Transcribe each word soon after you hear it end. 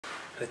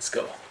Let's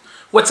go.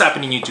 What's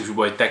happening YouTube, your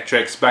boy Tech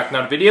TRX back in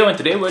another video, and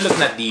today we're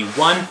looking at the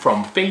one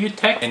from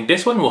Feiyutech, and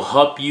this one will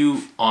help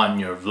you on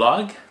your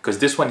vlog because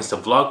this one is the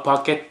Vlog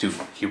Pocket 2.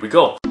 Here we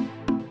go.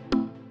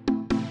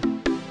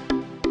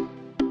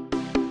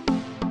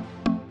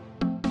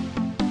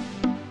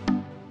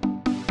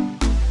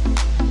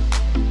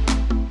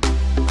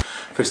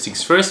 First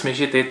things first, make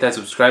sure to hit that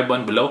subscribe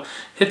button below,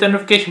 hit the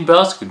notification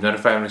bell so you can be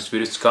notified when next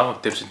videos come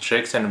of tips and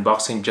tricks and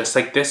unboxing just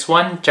like this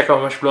one. Check out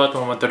my merch below at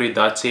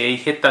mamatori.ca.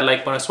 Hit that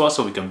like button as well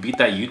so we can beat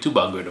that YouTube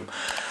algorithm.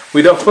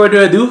 Without further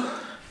ado,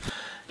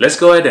 let's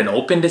go ahead and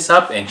open this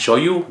up and show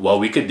you what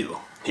we could do.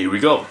 Here we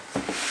go.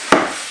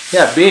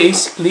 Yeah,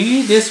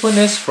 basically this one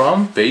is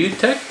from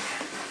Feiyutech,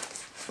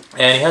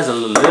 and it has a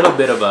little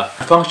bit of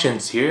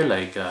functions here,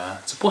 like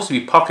it's supposed to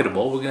be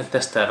pocketable. We're gonna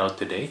test that out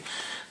today.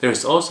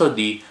 There's also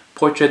the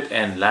portrait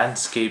and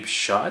landscape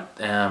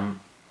shot,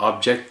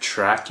 object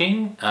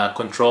tracking,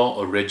 control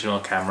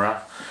original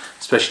camera,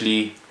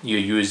 especially you're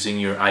using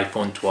your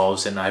iPhone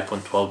 12s and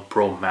iPhone 12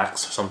 Pro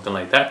Max or something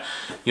like that,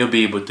 you'll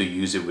be able to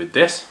use it with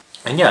this.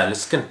 And yeah,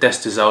 let's go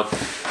test this out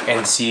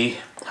and see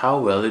how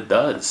well it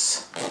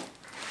does.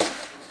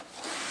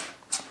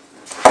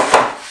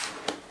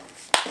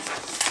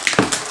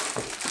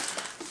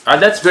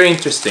 That's very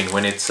interesting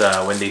when it's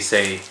when they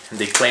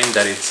claim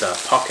that it's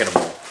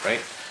pocketable, right?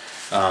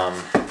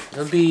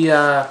 It'll be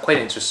quite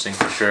interesting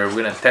for sure.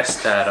 We're gonna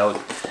test that out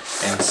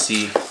and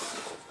see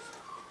if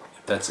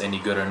that's any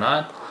good or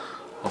not.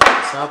 Open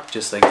this up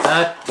just like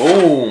that.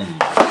 Boom!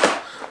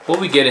 What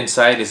we get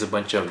inside is a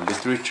bunch of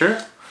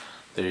literature.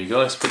 There you go.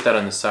 Let's put that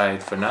on the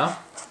side for now.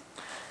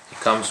 It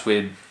comes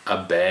with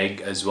a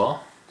bag as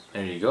well.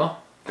 There you go.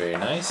 Very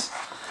nice.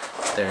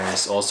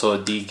 There's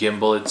also the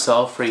gimbal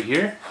itself right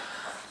here.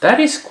 That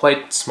is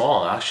quite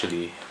small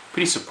actually.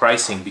 Pretty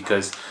surprising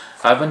because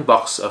I've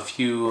unboxed a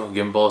few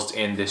gimbals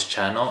in this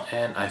channel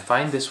and I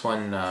find this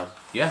one,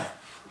 yeah,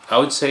 I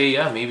would say,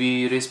 yeah,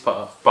 maybe it is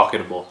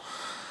pocketable.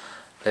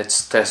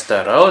 Let's test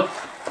that out.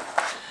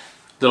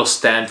 Little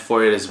stand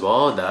for it as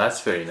well.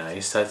 That's very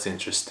nice. That's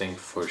interesting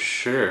for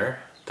sure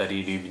that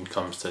it even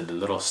comes to the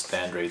little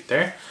stand right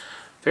there.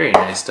 Very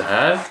nice to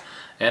have.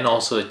 And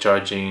also a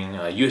charging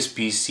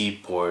USB-C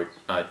port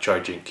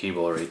charging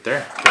cable right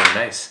there. Very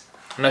nice.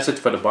 And that's it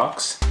for the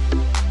box.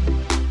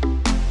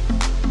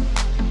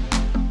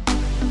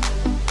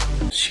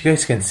 You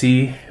guys can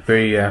see,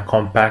 very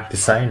compact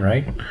design,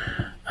 right?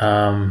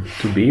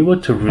 To be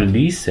able to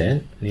release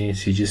it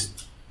is you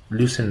just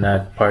loosen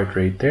that part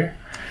right there,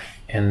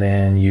 and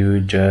then you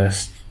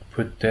just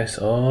put this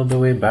all the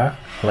way back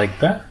like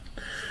that.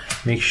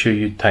 Make sure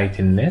you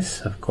tighten this,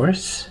 of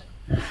course,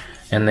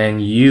 and then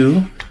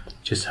you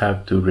just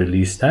have to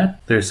release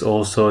that. There's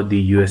also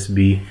the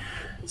USB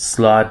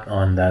slot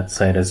on that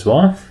side as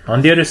well.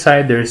 On the other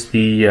side, there's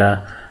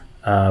the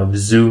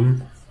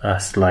zoom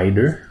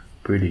slider.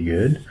 Pretty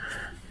good.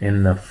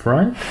 In the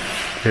front,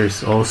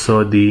 there's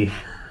also the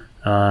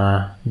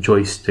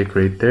joystick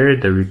right there,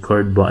 the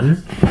record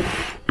button,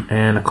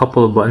 and a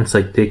couple of buttons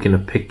like taking a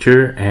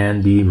picture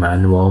and the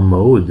manual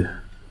mode.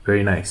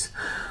 Very nice.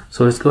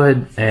 So let's go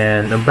ahead,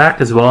 and the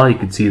back as well, you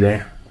can see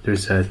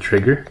there's a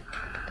trigger.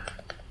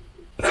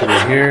 So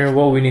here,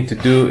 what we need to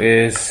do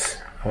is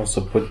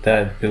also put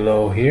that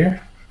below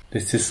here.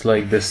 This is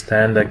like the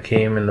stand that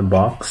came in the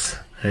box.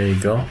 There you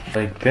go,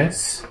 like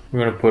this.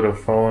 We're gonna put a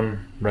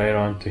phone right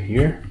onto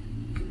here,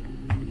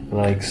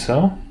 like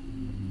so.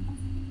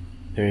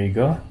 There you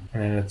go.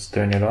 And then let's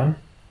turn it on.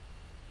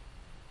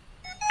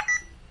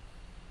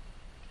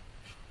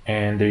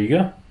 And there you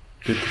go.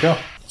 Good to go.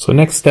 So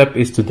next step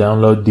is to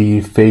download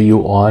the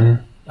Feiyu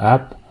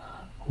app.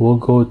 We'll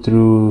go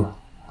through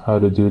how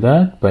to do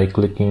that by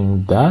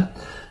clicking that.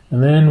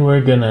 And then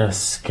we're gonna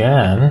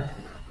scan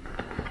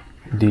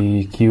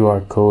the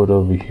QR code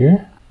over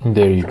here. And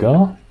there you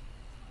go.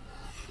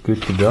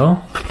 Good to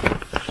go.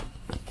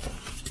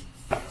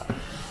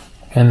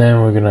 And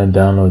then we're gonna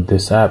download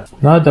this app.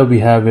 Now that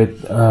we have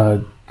it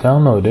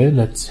downloaded,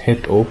 let's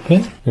hit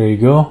open. There you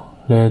go.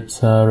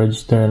 Let's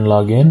register and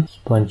log in. Let's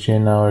punch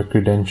in our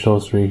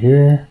credentials right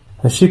here.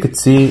 As you can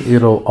see,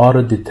 it'll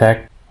auto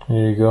detect.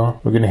 There you go.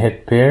 We're gonna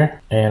hit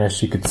pair, and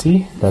as you can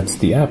see, that's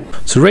the app.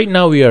 So right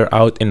now we are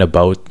out and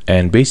about,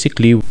 and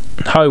basically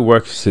how it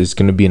works is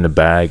gonna be in a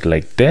bag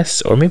like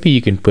this, or maybe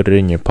you can put it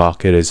in your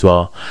pocket as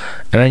well,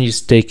 and then you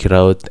just take it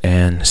out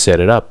and set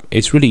it up.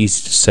 It's really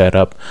easy to set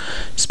up,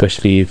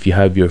 especially if you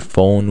have your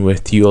phone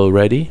with you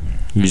already.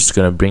 You're just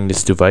gonna bring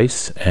this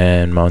device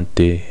and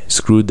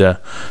screw the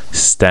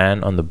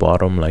stand on the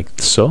bottom like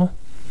so.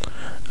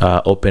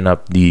 Open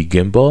up the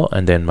gimbal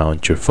and then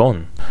mount your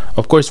phone.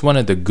 Of course, one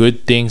of the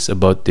good things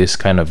about this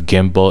kind of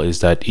gimbal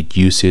is that it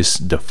uses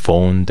the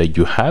phone that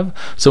you have.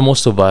 So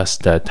most of us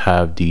that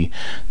have the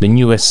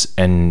newest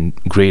and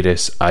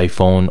greatest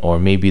iPhone, or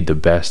maybe the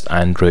best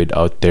Android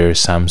out there,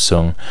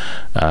 Samsung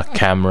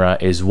camera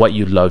is what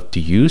you love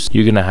to use.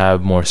 You're gonna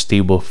have more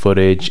stable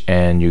footage,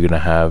 and you're gonna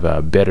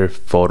have better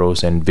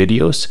photos and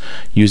videos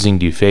using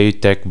the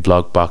Feiyutech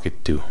Vlog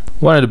Pocket 2.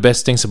 One of the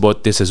best things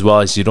about this as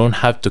well is you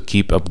don't have to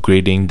keep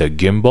upgrading the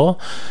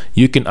gimbal.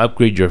 You can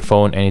upgrade your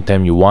phone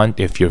anytime you want.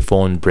 If your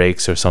phone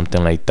breaks or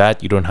something like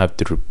that, you don't have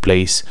to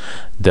replace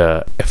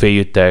the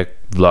Feiyutech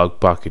Vlog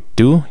Pocket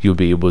 2. You'll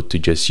be able to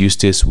just use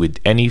this with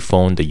any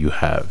phone that you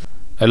have.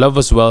 I love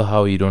as well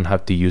how you don't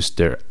have to use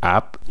their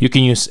app. You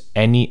can use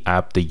any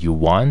app that you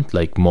want,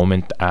 like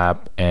Moment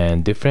app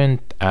and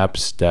different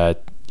apps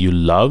that you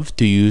love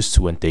to use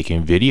when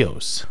taking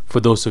videos.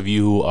 For those of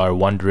you who are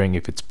wondering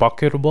if it's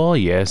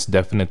pocketable, yes,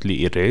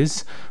 definitely it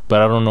is.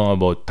 But I don't know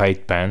about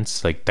tight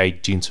pants, like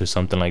tight jeans or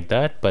something like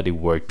that, but it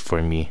worked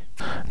for me.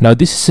 Now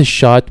this is a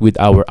shot with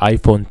our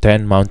iPhone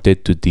 10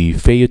 mounted to the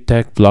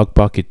Feiyutech Vlog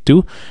Pocket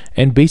 2,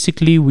 and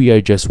basically we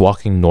are just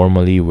walking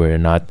normally. We're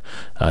not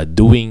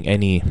doing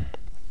any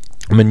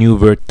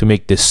maneuver to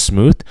make this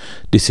smooth.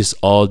 This is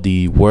all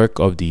the work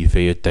of the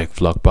Feiyutech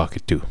Vlog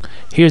Pocket 2.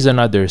 Here's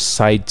another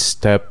side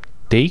step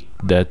take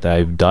that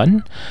I've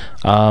done.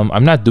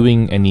 I'm not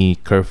doing any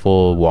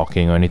careful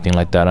walking or anything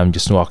like that. I'm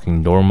just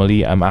walking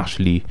normally. I'm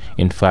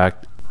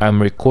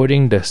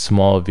recording the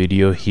small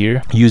video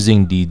here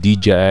using the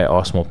DJI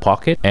Osmo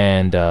Pocket,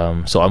 and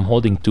so I'm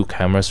holding two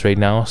cameras right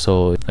now.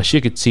 So as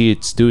you can see,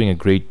 it's doing a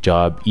great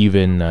job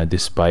even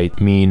despite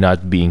me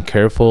not being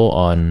careful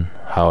on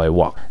how I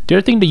walk. The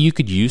other thing that you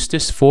could use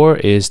this for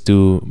is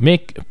to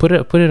put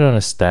it on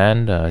a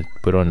stand,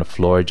 put it on the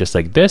floor just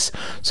like this,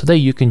 so that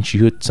you can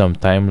shoot some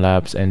time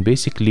lapse and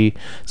basically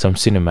some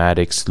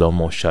cinematic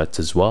slow-mo shots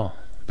as well.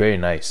 Very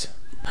nice.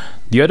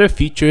 The other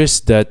features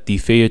that the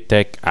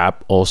Feiyutech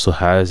app also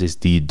has is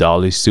the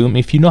dolly zoom.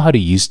 If you know how to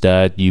use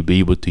that, you'll be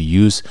able to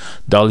use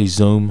dolly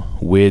zoom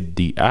with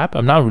the app.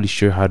 I'm not really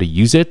sure how to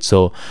use it,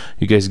 so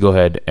you guys go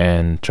ahead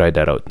and try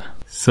that out.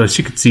 So as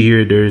you can see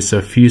here, there's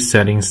a few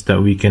settings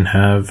that we can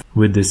have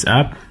with this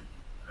app.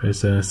 There's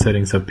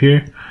settings up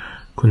here,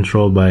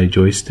 control by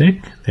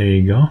joystick. There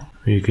you go.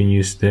 You can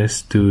use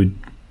this to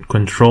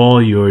control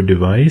your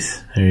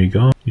device. There you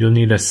go. You'll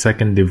need a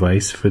second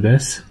device for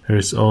this.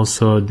 There's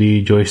also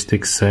the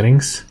joystick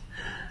settings.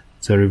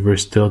 It's a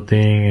reverse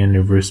tilting and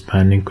reverse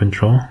panning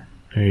control.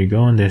 There you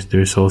go. And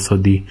there's also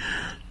the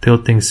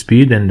tilting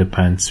speed and the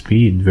pan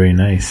speed. Very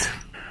nice.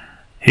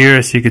 Here,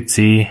 as you can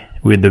see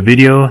with the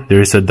video,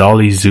 there's a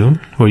dolly zoom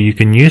where you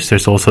can use.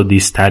 There's also the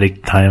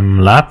static time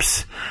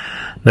lapse,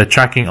 the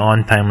tracking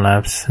on time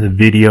lapse, the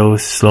video,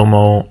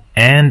 slow-mo,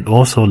 and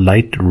also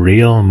light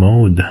rail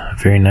mode.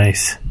 Very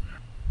nice.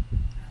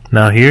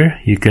 Now here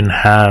you can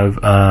have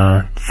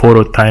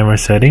photo timer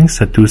settings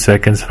at 2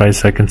 seconds, 5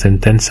 seconds,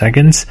 and 10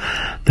 seconds.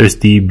 There's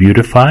the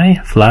beautify,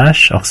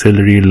 flash,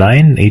 auxiliary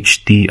line,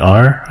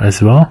 HDR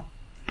as well.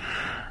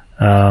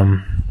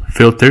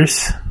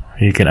 Filters,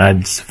 you can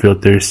add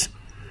filters,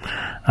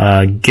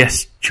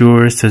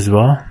 gestures as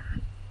well,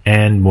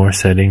 and more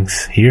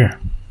settings here.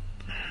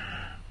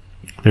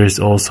 There's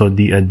also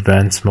the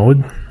advanced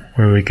mode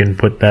where we can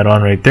put that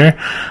on right there.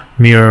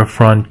 Mirror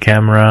front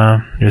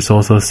camera. There's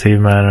also save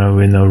mana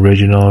with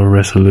original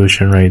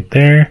resolution right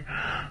there.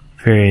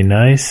 Very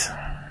nice.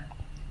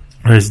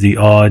 There's the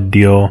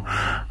audio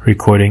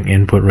recording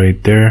input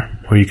right there,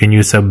 where you can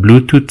use a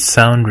Bluetooth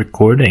sound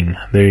recording.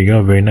 There you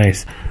go. Very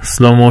nice.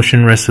 Slow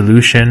motion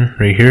resolution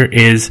right here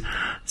is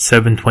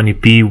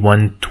 720p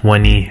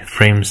 120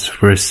 frames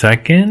per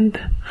second.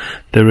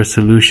 The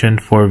resolution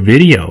for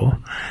video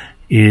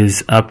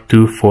is up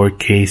to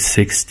 4K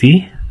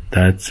 60.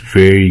 That's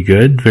very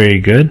good. Very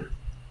good.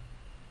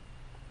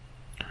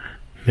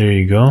 There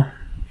you go.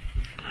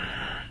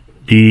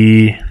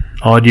 The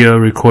audio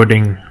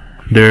recording,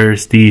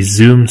 there's the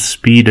zoom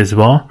speed as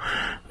well,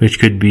 which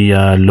could be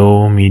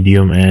low,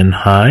 medium, and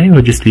high.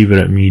 We'll just leave it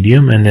at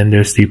medium. And then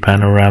there's the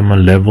panorama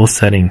level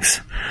settings,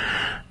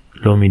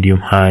 low, medium,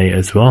 high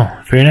as well.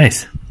 Very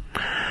nice.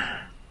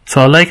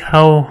 So I like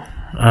how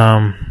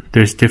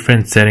there's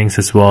different settings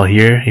as well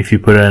here. If you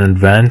put it on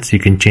advanced, you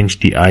can change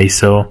the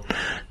ISO,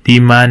 the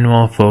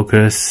manual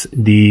focus,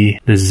 the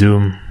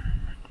zoom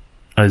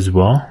as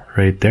well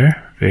right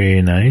there.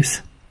 Very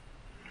nice.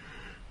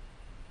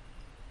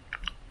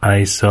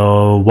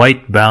 ISO,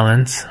 white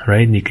balance,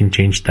 right? You can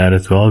change that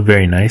as well.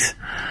 Very nice.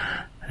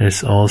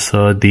 There's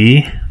also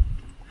the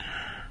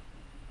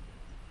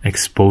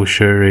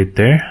exposure right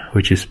there,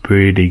 which is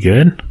pretty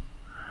good.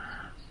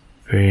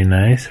 Very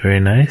nice. Very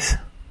nice.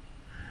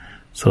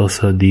 It's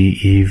also the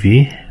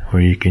EV,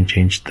 where you can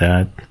change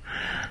that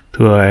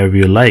to however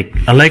you like.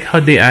 I like how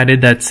they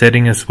added that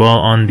setting as well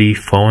on the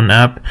phone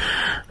app.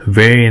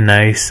 Very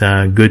nice,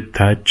 good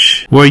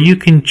touch, where you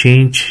can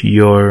change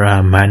your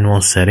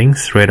manual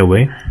settings right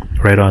away,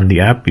 right on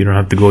the app. You don't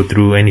have to go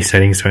through any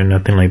settings or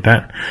nothing like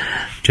that.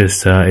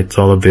 Just it's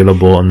all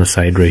available on the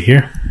side right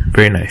here.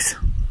 Very nice.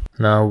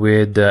 Now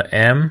with the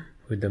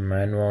with the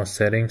manual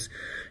settings,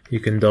 you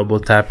can double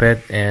tap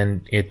it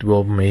and it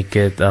will make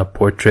it a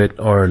portrait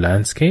or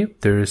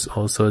landscape. There's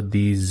also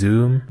the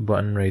zoom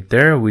button right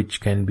there,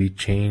 which can be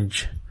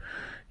changed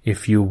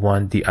if you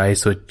want the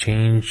ISO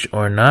change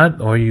or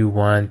not, or you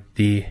want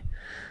the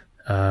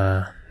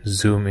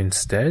zoom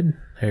instead.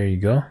 There you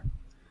go.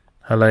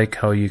 I like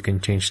how you can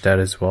change that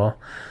as well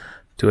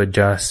to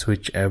adjust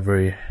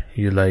whichever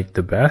you like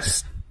the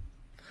best.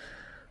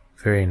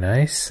 Very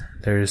nice.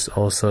 There's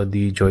also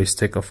the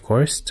joystick, of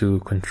course, to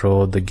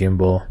control the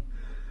gimbal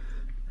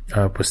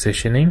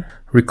positioning.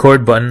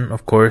 Record button,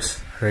 of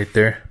course, right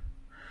there.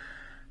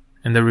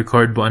 And the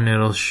record button,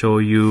 it'll show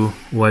you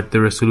what the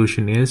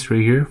resolution is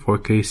right here,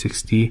 4K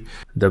 60.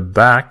 The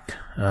back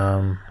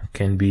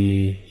can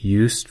be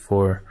used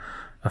for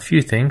a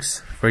few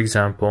things. For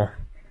example,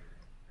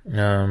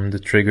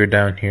 the trigger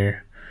down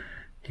here,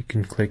 you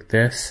can click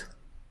this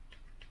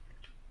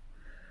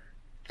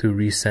to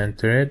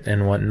recenter it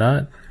and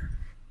whatnot,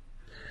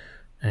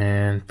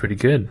 and pretty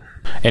good.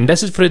 And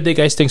that's it for today,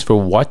 guys. Thanks for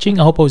watching.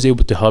 I hope I was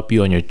able to help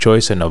you on your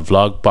choice on a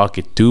Vlog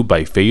Pocket 2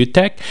 by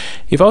Feiyutech.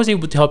 If I was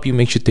able to help you,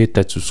 make sure to hit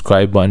that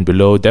subscribe button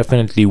below.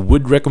 Definitely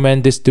would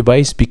recommend this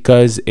device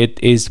because it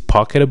is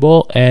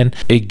pocketable and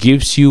it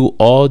gives you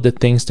all the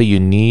things that you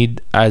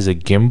need as a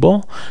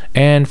gimbal.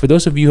 And for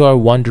those of you who are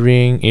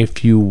wondering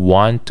if you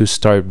want to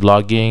start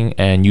vlogging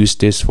and use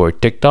this for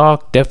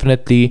TikTok,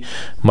 definitely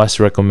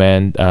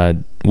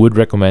would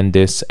recommend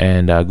this,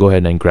 and go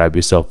ahead and grab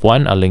yourself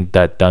one. I'll link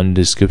that down in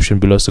the description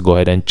below, so go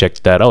ahead and check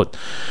that out.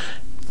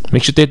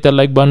 Make sure to hit that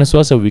like button as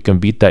well so we can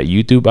beat that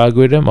YouTube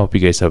algorithm. I hope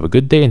you guys have a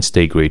good day and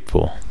stay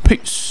grateful.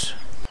 Peace.